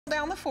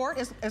down the fort,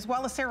 as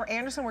well as Sarah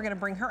Anderson. We're gonna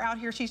bring her out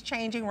here. She's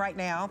changing right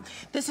now.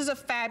 This is a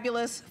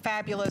fabulous,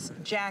 fabulous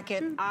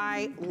jacket.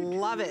 I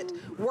love it.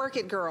 Work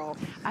it, girl.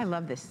 I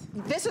love this.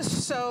 This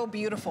is so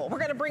beautiful. We're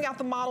gonna bring out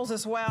the models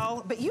as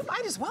well, but you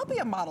might as well be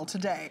a model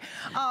today.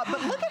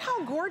 But look at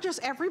how gorgeous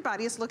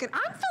everybody is looking.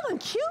 I'm feeling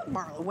cute,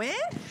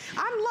 MarlaWynne.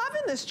 I'm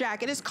loving this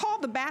jacket. It's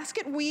called the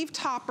Basket Weave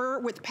Topper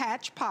with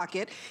Patch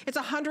Pocket. It's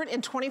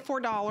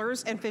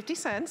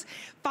 $124.50.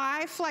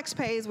 5 flex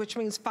pays, which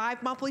means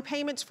 5 monthly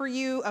payments for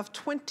you of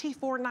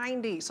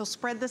 $24.90. So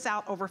spread this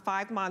out over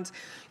 5 months.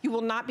 You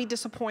will not be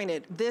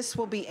disappointed. This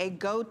will be a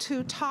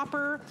go-to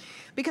topper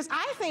because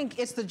I think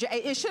it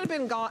should have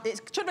been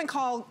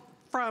called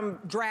From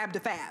Drab to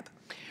Fab.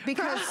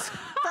 Because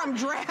from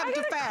drab to fab. I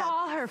gotta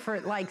call her for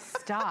like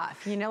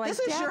stuff, you know, like this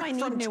is Dad, your I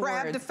need from new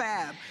drab words. to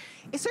fab.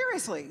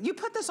 Seriously, you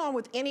put this on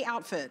with any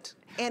outfit.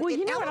 And well, it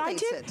you know what I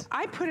did? it.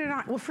 I put it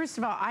on. Well, first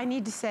of all, I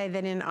need to say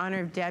that in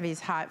honor of Debbie's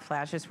hot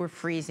flashes, we're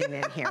freezing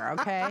in here,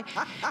 okay?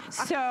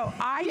 So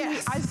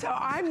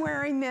I'm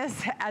wearing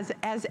this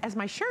as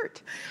my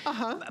shirt.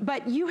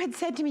 But you had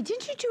said to me,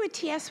 didn't you do a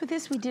TS with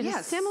this? We did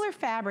a similar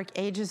fabric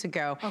ages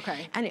ago.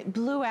 Okay. And it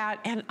blew out.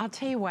 And I'll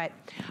tell you what,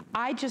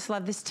 I just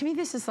love this. To me,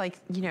 this is like,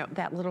 you know,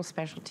 that little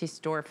specialty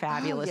store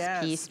fabulous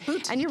piece.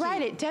 Boutique. And you're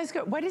right, it does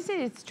go. What is it?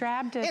 It's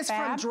drab to fab. It's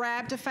from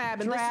drab to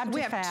fab. And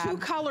we have 2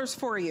 colors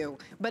for you.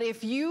 But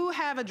if you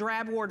have a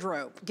drab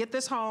wardrobe, get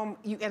this home,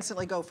 you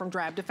instantly go from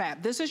drab to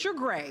fab. This is your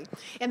gray.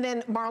 And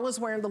then Marla's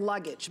wearing the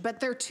luggage. But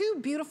they're 2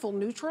 beautiful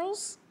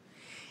neutrals.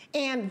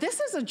 And this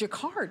is a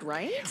jacquard,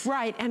 right?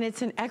 Right, and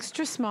it's an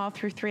extra small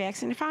through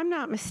 3X. And if I'm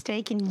not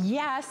mistaken,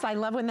 yes, I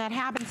love when that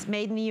happens,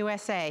 made in the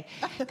USA.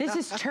 This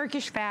is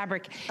Turkish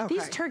fabric. Okay.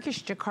 These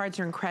Turkish jacquards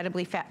are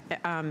incredibly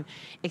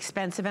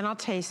expensive. And I'll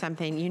tell you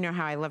something, you know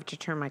how I love to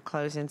turn my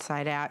clothes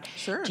inside out.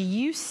 Sure. Do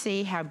you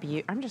see how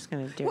beautiful, I'm just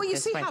gonna do it this way. Well, you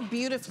see how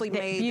beautifully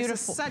made, beautiful.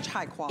 This is such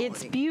high quality.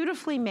 It's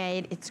beautifully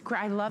made, it's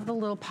great. I love the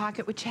little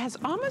pocket, which has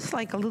almost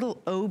like a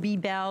little obi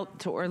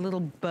belt or a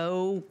little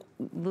bow,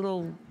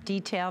 little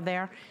detail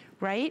there.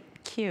 Right?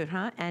 Cute,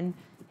 huh? And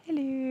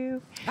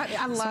hello.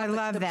 I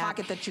love the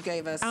pocket that you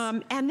gave us.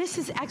 And this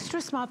is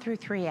extra small through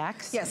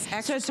 3X. Yes,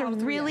 extra so it's small a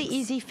really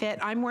easy fit.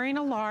 I'm wearing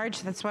a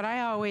large. That's what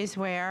I always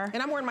wear.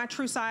 And I'm wearing my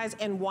true size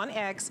in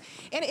 1X.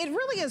 And it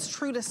really is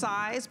true to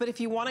size, but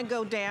if you want to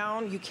go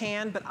down, you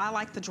can, but I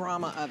like the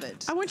drama of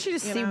it. I want you to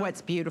see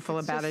what's beautiful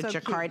about a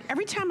jacquard. Cute.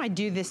 Every time I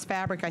do this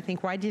fabric, I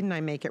think, why didn't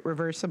I make it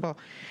reversible?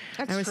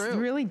 That's true. It was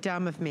really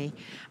dumb of me.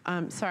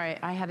 Sorry,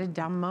 I had a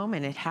dumb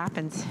moment. It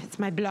happens. It's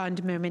my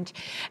blonde moment.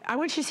 I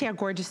want you to see how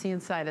gorgeous the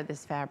inside of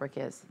this fabric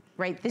is.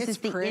 Right, this is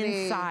the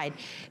inside.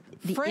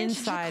 The French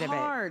inside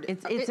jacquard.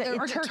 of it.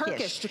 It's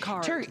Turkish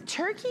jacquard.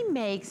 Turkey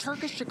makes,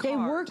 Turkish jacquard. They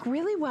work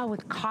really well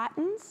with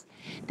cottons.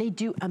 They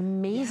do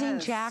amazing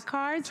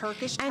jacquards.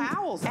 Turkish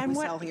towels that we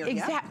sell here.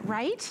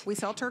 Right? We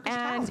sell Turkish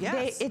towels,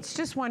 yes. It's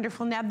just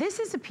wonderful. Now, this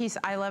is a piece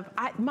I love.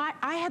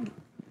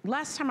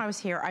 Last time I was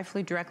here, I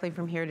flew directly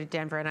from here to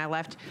Denver and I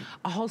left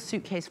a whole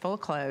suitcase full of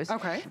clothes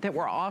that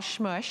were all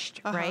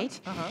smushed, right?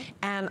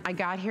 And I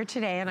got here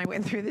today and I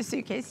went through the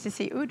suitcase to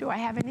see, ooh, do I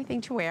have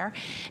anything to wear?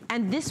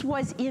 And this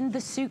was in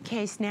the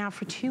suitcase now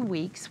for 2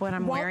 weeks, what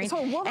I'm wearing.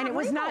 And it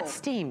was not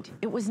steamed.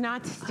 It was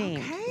not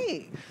steamed.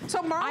 Okay. So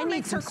Marla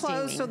makes her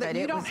clothes so that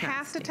you don't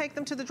have to take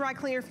them to the dry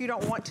cleaner if you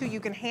don't want to.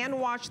 You can hand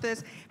wash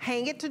this,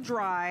 hang it to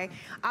dry.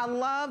 I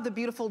love the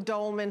beautiful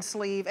dolman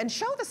sleeve and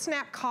show the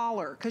snap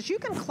collar because you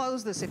can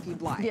close this if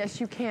you'd like.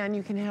 Yes, you can.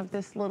 You can have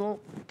this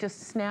little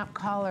just snap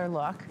collar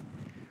look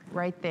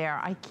right there.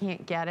 I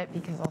can't get it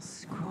because I'll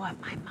screw up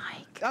my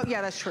mic. Oh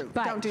yeah, that's true.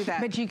 But, don't do that.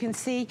 But you can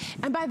see,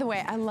 and by the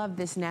way, I love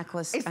this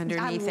necklace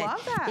underneath it. I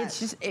love that. It's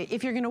just,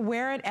 if you're gonna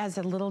wear it as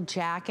a little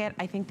jacket,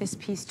 I think this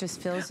piece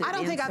just fills it in so beautifully.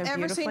 I don't think I've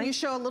ever seen you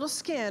show a little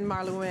skin,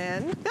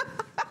 MarlaWynne.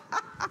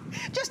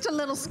 Just a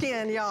little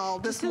skin, y'all,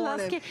 this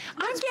morning. Just a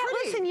little skin.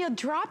 Listen, you'll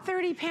drop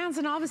 30 pounds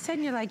and all of a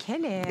sudden you're like,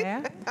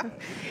 hello.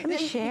 Let me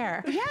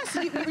share. Yes,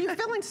 you're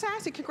feeling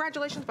sassy.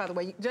 Congratulations, by the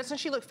way. Doesn't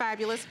she look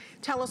fabulous?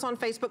 Tell us on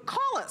Facebook.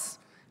 Call us.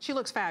 She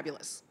looks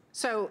fabulous.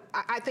 So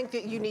I think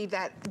that you need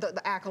the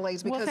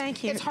accolades because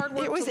it's hard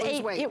work to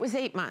lose weight. It was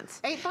 8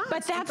 months. 8 months.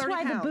 But that's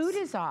why the boot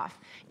is off.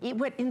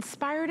 What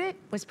inspired it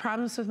was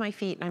problems with my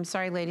feet. And I'm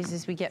sorry, ladies,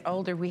 as we get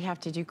older, we have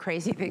to do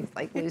crazy things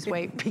like lose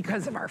weight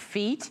because of our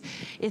feet.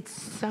 It's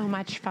so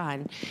much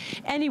fun.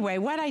 Anyway,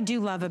 what I do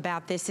love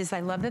about this is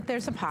I love that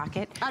there's a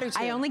pocket. I do too.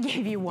 I only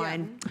gave you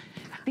one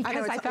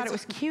because I thought it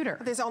was cuter.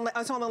 It's on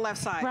the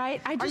left side.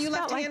 Right? Are you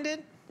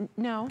left-handed?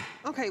 No.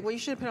 Okay, well, you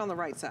should have put it on the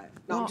right side.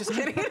 No, I'm just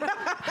kidding.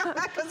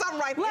 Because I'm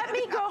right-handed. Let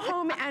me go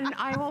home and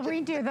I will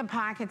redo the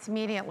pockets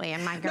immediately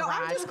in my garage. No,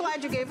 I'm just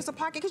glad you gave us a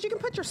pocket because you can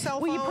put your cell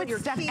phone, you put your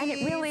stuff, keys. and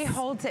it really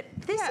holds it.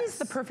 This is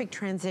the perfect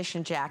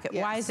transition jacket.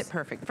 Why is it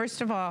perfect?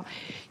 First of all,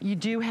 you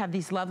do have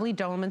these lovely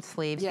dolman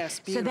sleeves. Yes,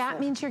 beautiful. So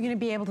that means you're going to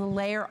be able to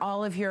layer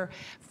all of your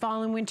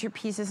fall and winter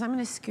pieces. I'm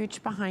going to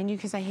scooch behind you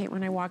because I hate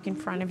when I walk in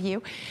front of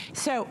you.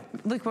 So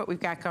look what we've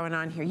got going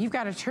on here. You've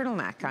got a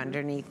turtleneck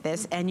underneath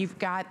this, and you've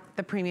got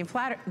the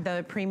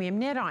premium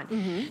knit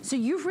on. So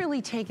you've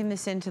really taken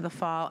this into the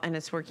fall, and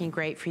it's working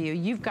great for you.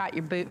 You've got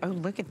your boot. Oh,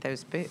 look at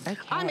those boots. Okay.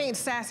 I mean,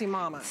 sassy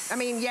mama. I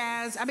mean,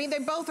 Yaz. I mean, they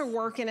both are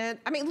working it.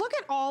 I mean, look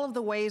at all of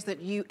the ways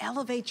that you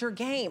elevate your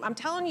game. I'm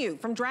telling you,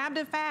 from drab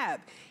to fab,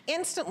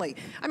 instantly.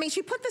 I mean,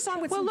 she put this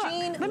on with some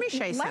jean let me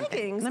show you leggings.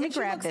 Something. Let me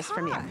grab this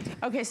from you. hot.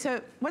 Okay,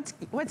 so what's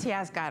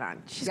Yaz got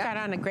on? She's got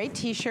on a gray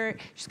t-shirt.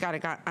 She's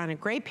got on a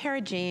gray pair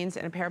of jeans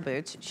and a pair of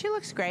boots. She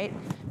looks great.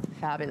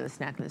 Fabulous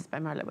necklace by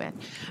MarlaWynne.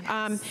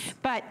 Yes.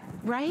 But,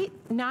 right?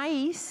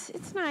 Nice.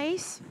 It's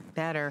nice.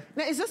 Better.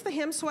 Now, is this the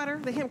hem sweater?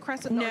 The hem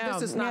crescent? No,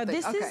 this is not. No,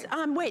 this is,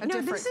 wait,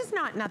 no, this is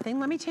not nothing.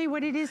 Let me tell you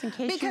what it is in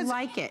case you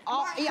like it.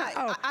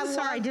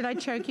 Sorry, did I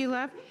choke you,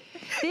 love?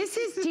 This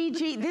is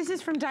DG, this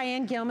is from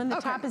Diane Gilman. The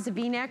top is a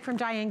V-neck from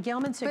Diane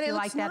Gilman, so if you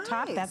like that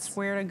top, that's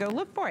where to go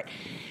look for it.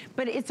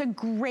 But it's a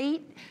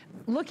great,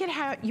 look at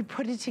how you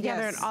put it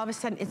together and all of a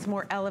sudden it's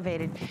more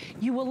elevated.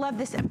 You will love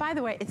this. And by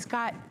the way, it's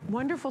got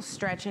wonderful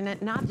stretch in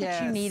it, not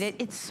that you need it.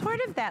 It's sort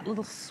of that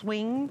little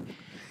swing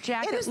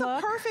jacket look. It is the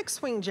perfect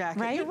swing jacket.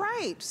 Right? You're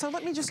right. So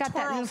let me just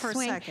twirl for a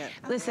second.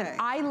 Listen,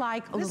 I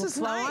like a little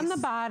flow on the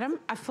bottom,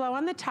 a flow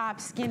on the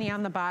top, skinny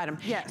on the bottom.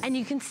 Yes. And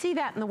you can see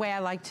that in the way I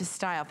like to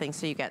style things.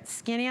 So you got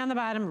skinny on the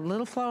bottom,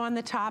 little flow on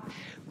the top,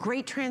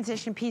 great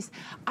transition piece.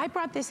 I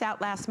brought this out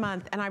last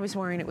month and I was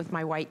wearing it with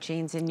my white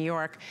jeans in New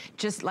York,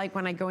 just like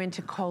when I go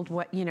into cold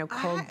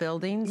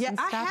buildings and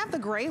stuff. I have the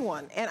gray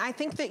one, and I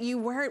think that you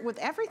wear it with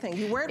everything.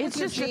 You wear it with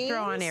your jeans. It's just to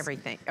throw on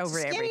everything, over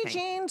everything. Skinny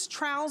jeans,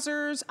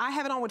 trousers. I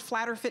have it on with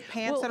flatter fit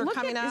pants that are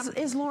coming up.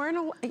 Is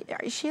Lauren,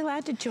 is she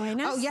allowed to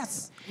join us? Oh,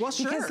 yes. Well,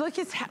 sure. Because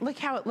look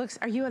how it looks.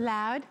 Are you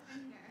allowed?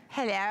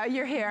 Hello,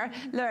 you're here.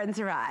 Lauren's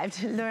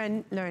arrived.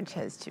 Lauren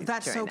chose to join us.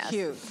 That's so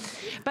cute.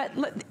 But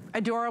look,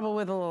 adorable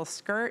with a little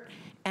skirt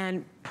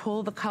and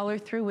pull the color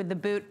through with the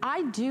boot.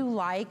 I do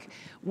like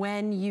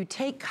when you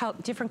take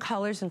different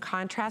colors and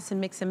contrasts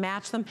and mix and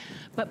match them,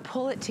 but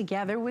pull it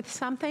together with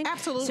something.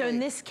 Absolutely. So in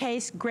this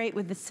case, great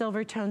with the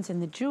silver tones in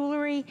the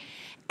jewelry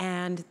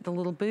and the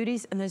little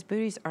booties, and those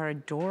booties are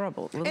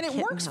adorable. And it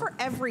works for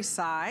every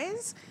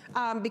size,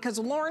 because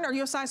Lauren, are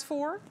you a size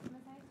 4? I'm a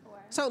size 4.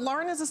 So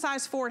Lauren is a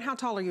size 4, and how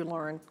tall are you,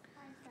 Lauren?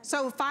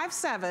 So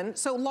 5'7",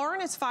 so Lauren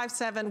is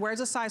 5'7",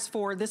 wears a size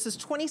 4. This is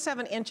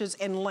 27 inches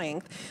in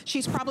length.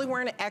 She's probably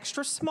wearing an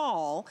extra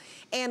small,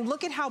 and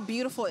look at how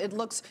beautiful it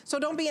looks. So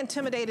don't be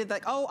intimidated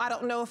like, oh, I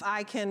don't know if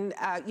I can,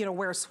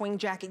 wear a swing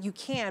jacket. You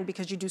can,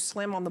 because you do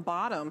slim on the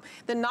bottom.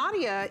 Then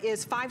Nadia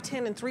is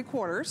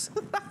 5'10"3/4",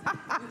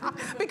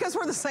 because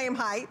we're the same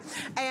height,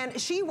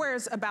 and she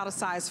wears about a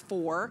size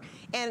 4,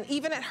 and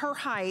even at her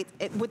height,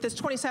 with this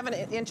 27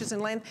 inches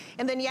in length,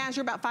 and then Yaz,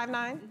 you're about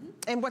 5'9",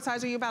 and what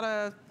size are you? About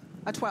a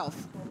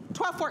 12,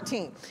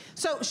 14.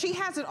 So she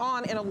has it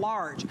on in a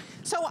large.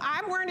 So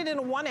I'm wearing it in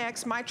a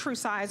 1X, my true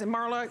size. And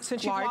Marla,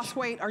 since you've lost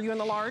weight, are you in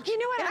the large? You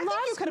know what, and I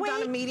think you could have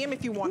done a medium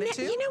if you wanted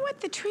to. You know what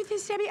the truth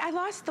is, Debbie? I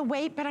lost the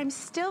weight, but I'm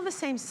still the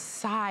same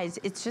size.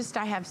 It's just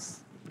I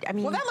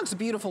mean. Well, that looks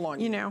beautiful on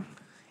you. You know.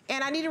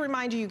 And I need to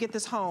remind you get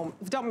this home.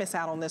 Don't miss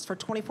out on this for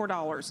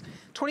 $24.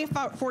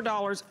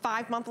 $24,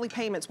 5 monthly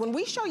payments. When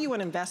we show you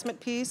an investment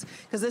piece,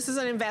 because this is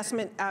an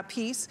investment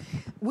piece,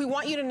 we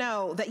want you to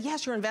know that,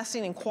 yes, you're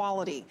investing in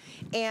quality.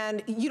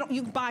 And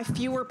you buy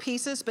fewer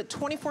pieces, but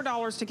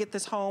 $24 to get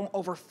this home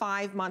over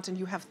 5 months, and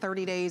you have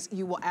 30 days.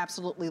 You will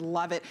absolutely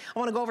love it. I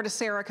want to go over to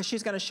Sarah, because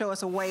she's going to show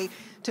us a way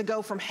to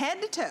go from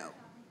head to toe.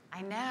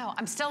 I know.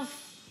 I'm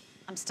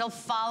still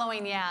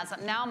following Yaz.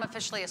 Now I'm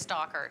officially a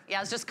stalker.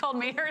 Yaz just called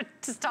me her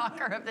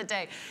stalker of the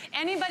day.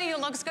 Anybody who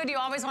looks good, you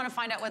always want to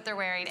find out what they're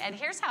wearing. And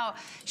here's how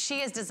she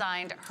has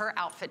designed her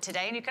outfit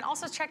today. And you can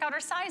also check out her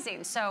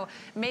sizing. So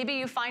maybe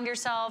you find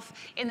yourself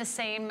in the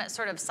same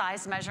sort of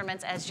size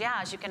measurements as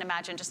Yaz. You can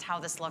imagine just how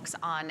this looks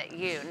on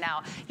you.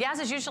 Now, Yaz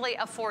is usually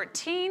a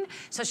 14,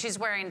 so she's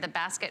wearing the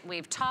basket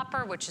weave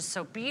topper, which is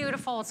so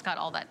beautiful. It's got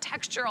all that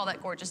texture, all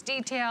that gorgeous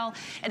detail.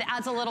 It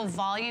adds a little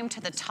volume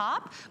to the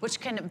top, which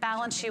can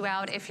balance you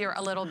out if you're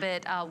a little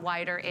bit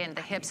wider in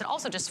the hips. It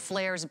also just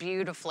flares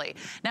beautifully.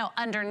 Now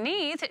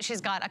underneath,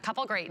 she's got a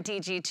couple great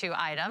DG2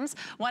 items.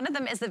 One of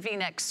them is the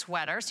V-neck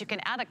sweater, so you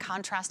can add a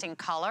contrasting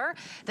color.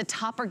 The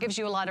topper gives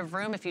you a lot of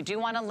room if you do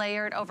want to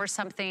layer it over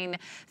something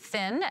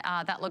thin.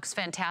 That looks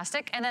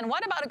fantastic. And then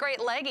what about a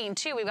great legging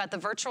too? We've got the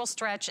virtual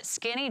stretch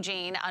skinny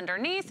jean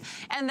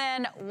underneath, and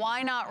then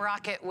why not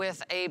rock it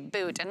with a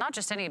boot? And not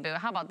just any boot.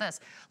 How about this?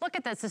 Look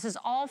at this. This is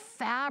all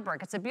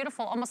fabric. It's a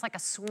beautiful, almost like a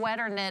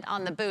sweater knit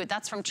on the boot.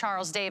 That's from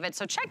Charles David.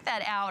 So check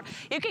that out.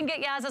 You can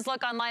get Yaz's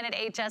look online at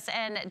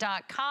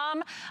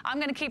hsn.com. I'm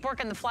going to keep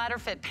working the flatter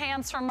fit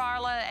pants for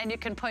Marla, and you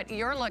can put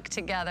your look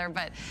together.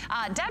 But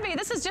Debbie,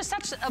 this is just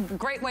such a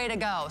great way to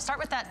go. Start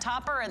with that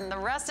topper, and the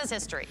rest is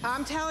history.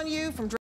 I'm telling you, from